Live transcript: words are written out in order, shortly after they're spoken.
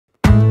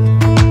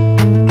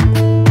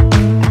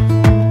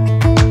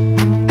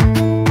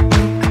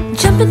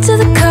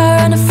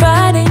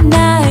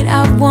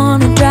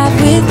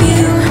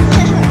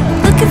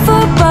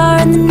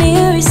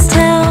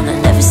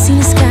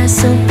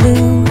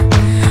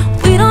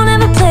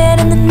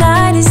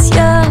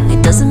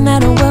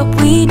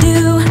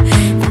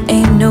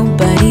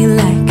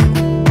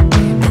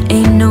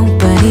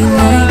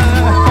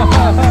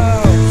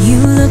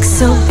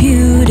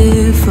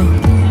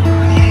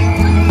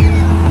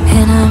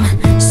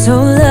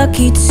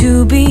lucky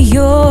to be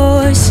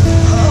yours.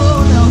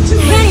 Oh, no, too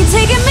late. And you're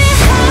taking me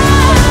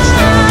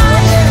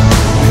high.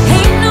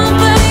 Ain't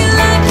nobody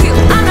like you.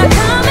 I'm not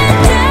coming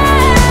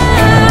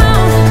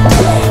down.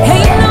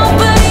 Ain't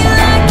nobody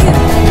like you.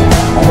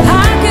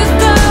 I could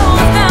go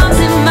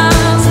 1,000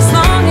 miles as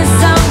long as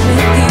I'm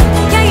with you.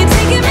 Yeah, you're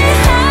taking me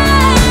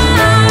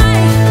high.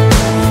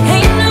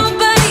 Ain't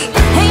nobody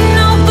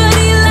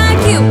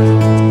like you.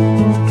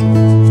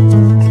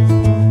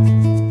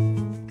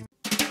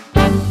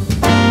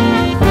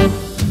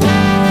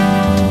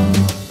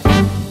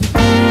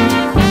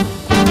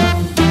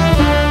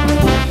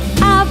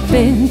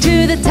 Been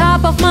to the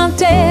top of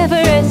Mount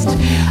Everest.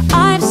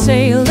 I've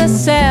sailed the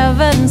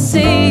 7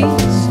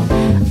 seas.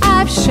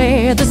 I've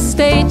shared the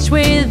stage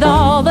with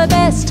all the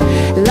best.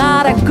 A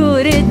lot of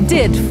good it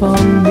did for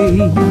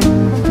me.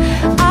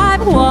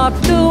 I've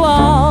walked the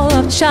wall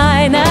of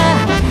China,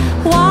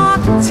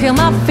 walked till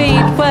my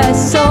feet were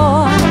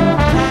sore.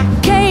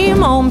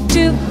 Came home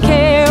to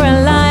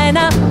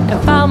Carolina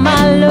and found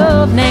my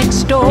love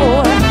next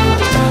door.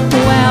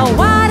 Well,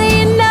 what do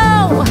you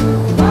know?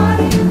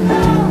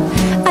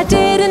 I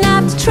didn't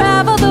have to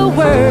travel the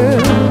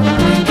world.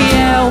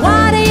 Yeah,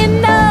 what do you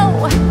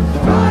know?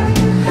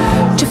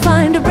 To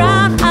find a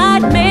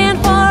brown-eyed man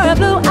for a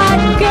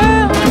blue-eyed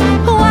girl.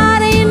 What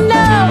do you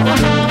know?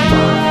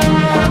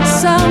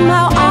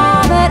 Somehow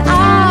all that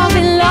I've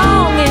been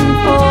longing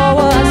for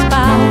was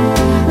found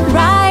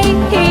right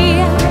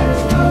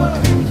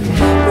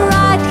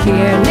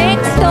here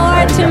next door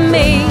to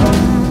me.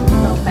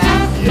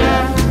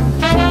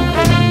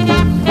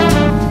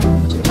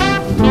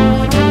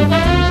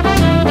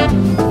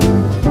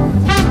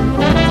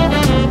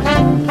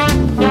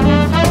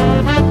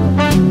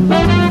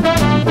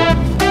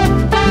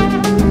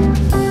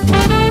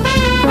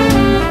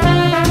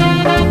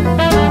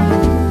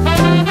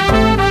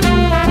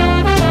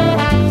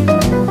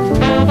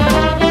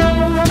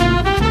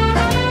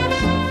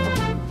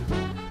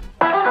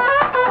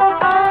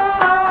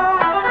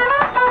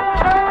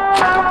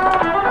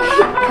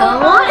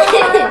 Come on.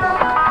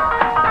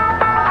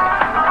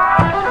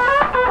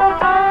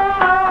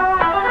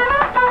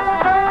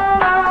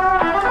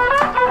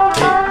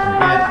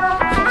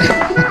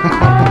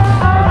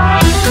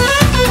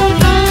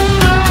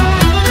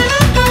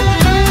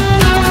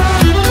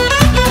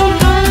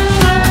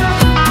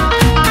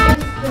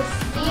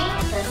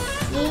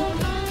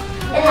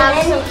 It has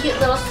some cute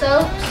little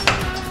soaps.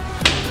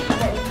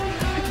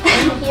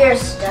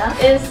 Here's stuff.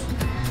 Is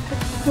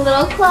a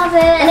little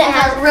closet, and it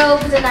has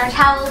robes and our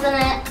towels in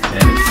it.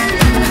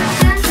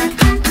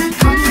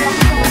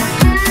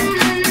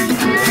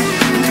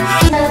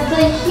 That's a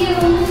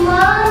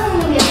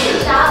humongous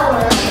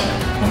shower.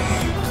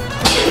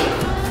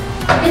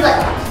 We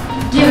like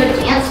do a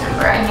dance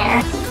number in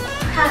here.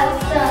 Has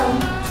some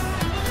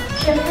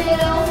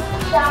shampoo,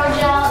 shower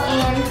gel,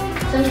 and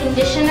some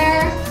conditioner.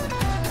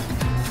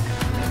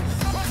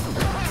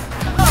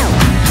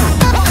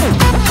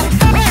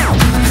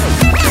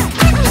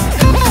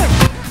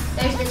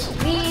 There's the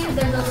TV,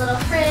 there's a little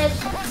fridge,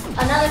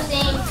 another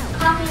sink,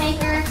 coffee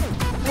maker,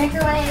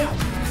 microwave,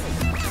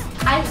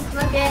 ice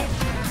bucket.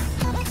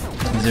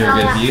 Is there a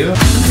good view?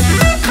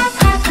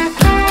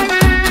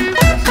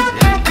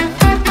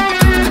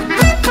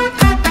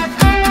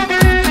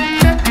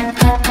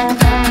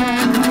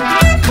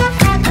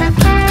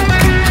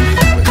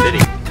 What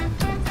city?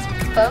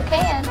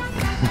 Spokane.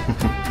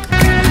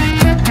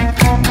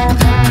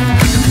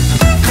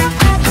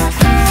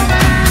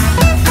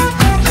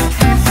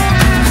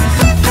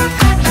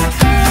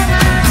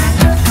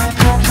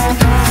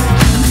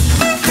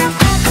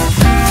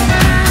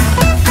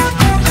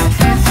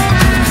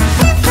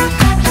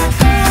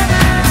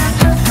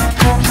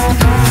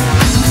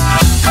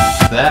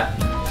 That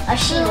A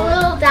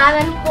little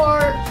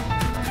Davenport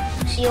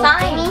shield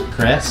thingy.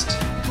 crest.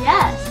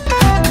 Yes.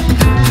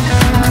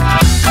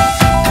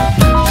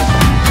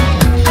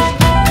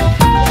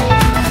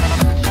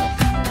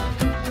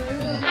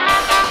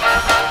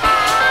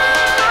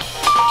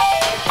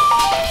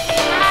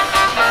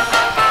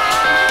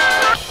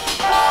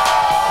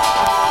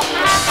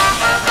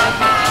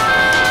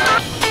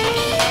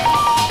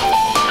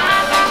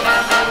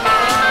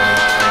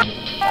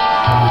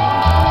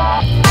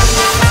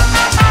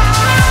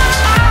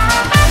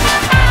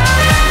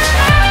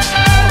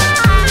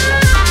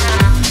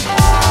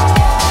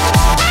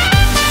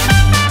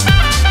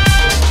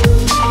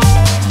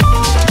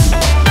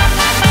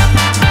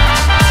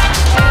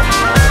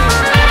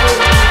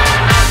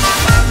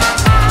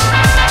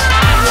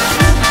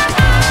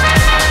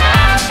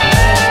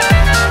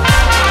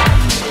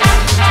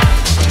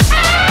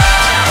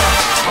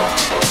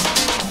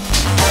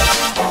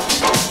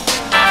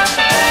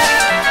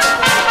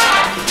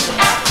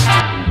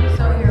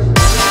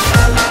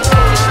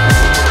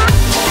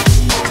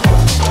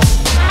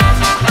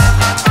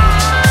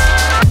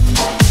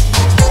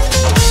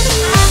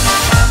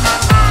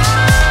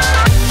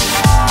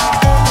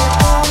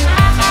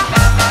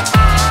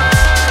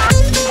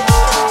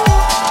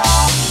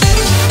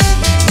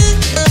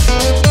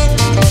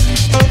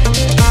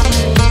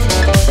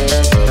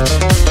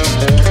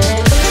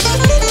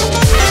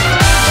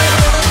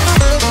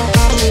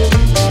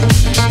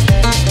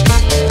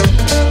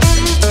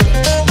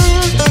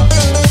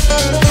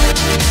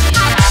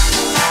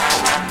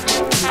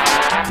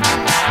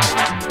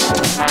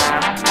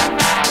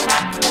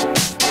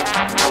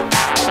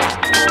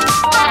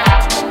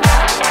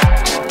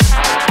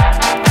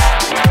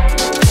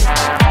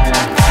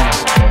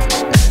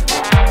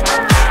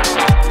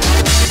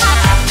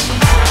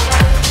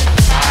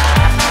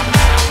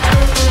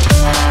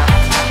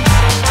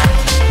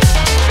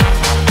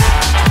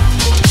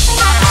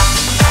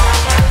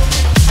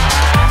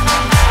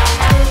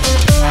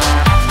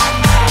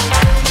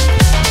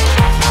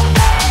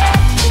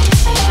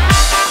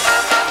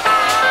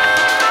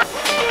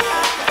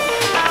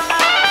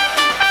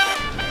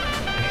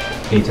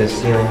 Can you touch the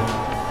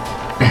ceiling?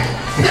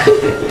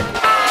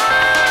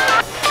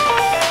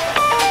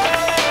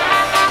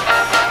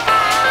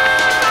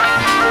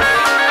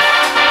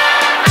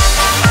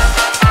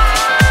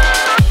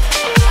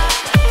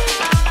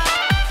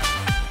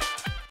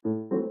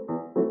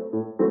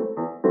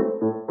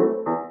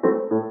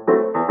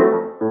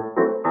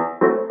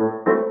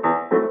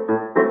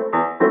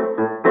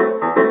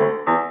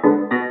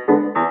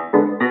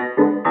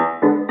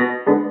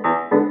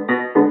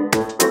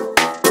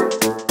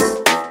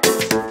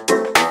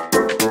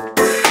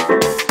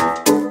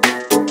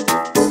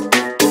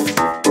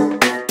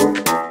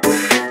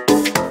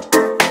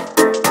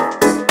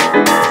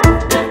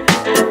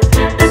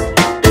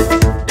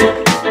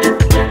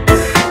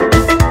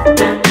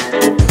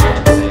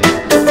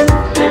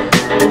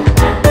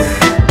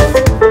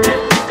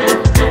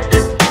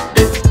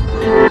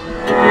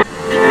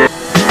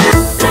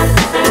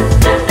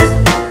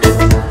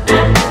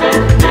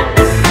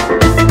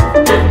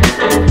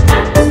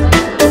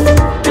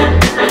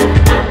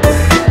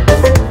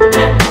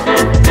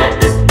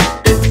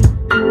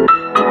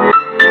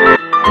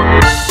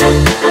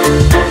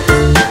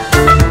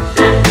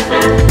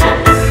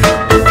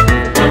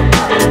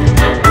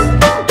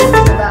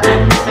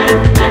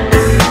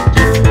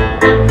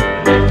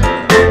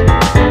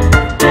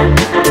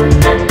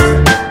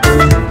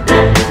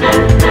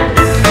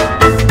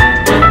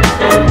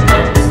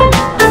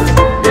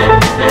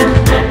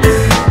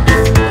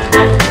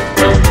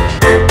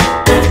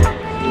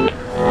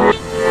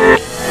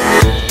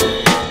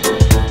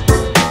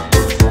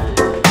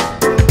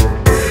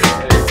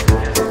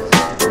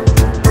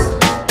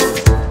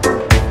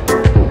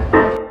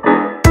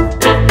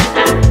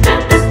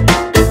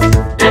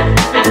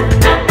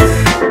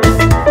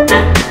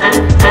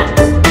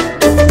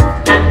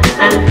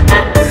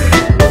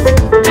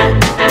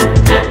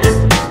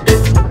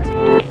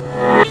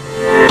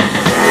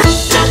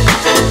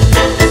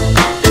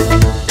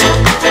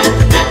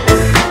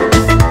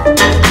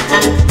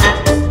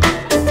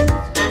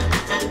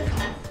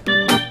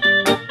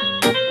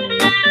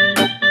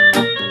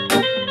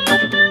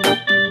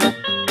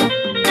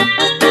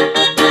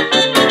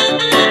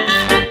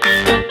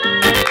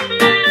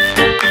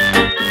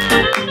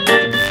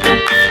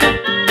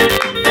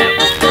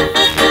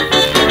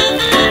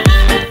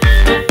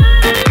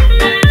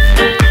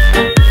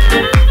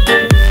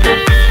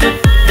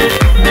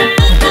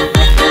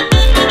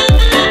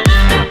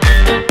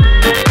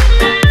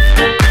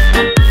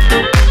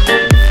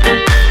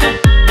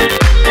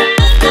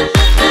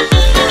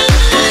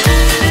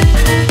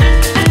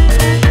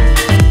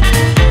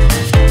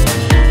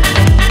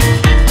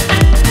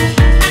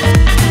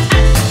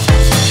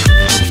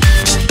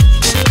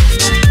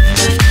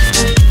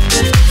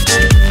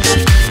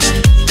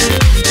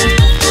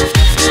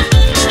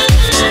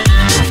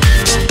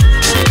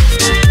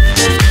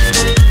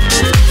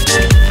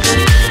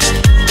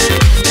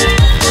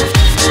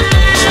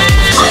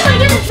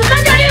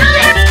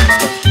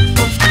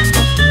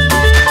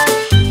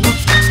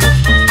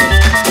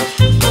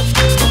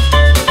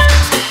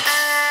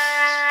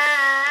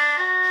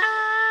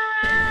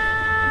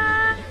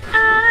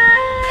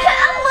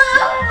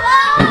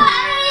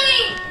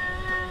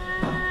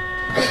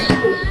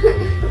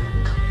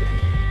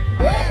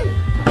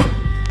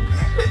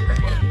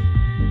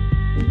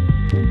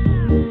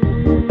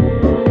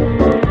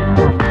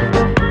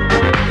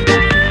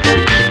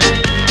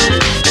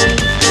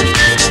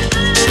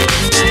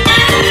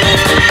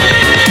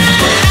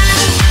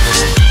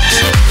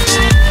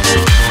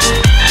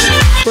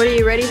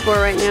 for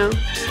right now?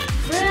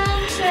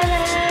 Room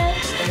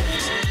service.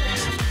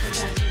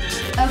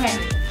 Okay.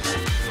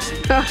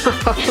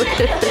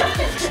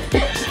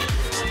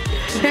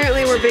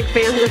 Apparently we're big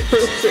fans of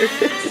room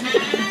service.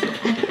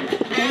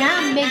 And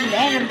I'm a big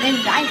fan of big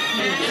ice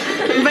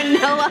cream.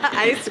 Vanilla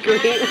ice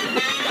cream.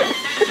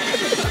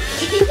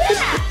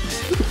 Yeah.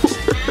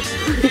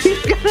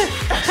 He's got a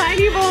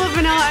tiny bowl of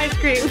vanilla ice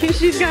cream.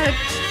 She's got a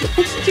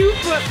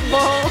 2-foot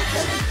bowl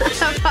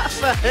of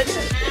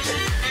fudge.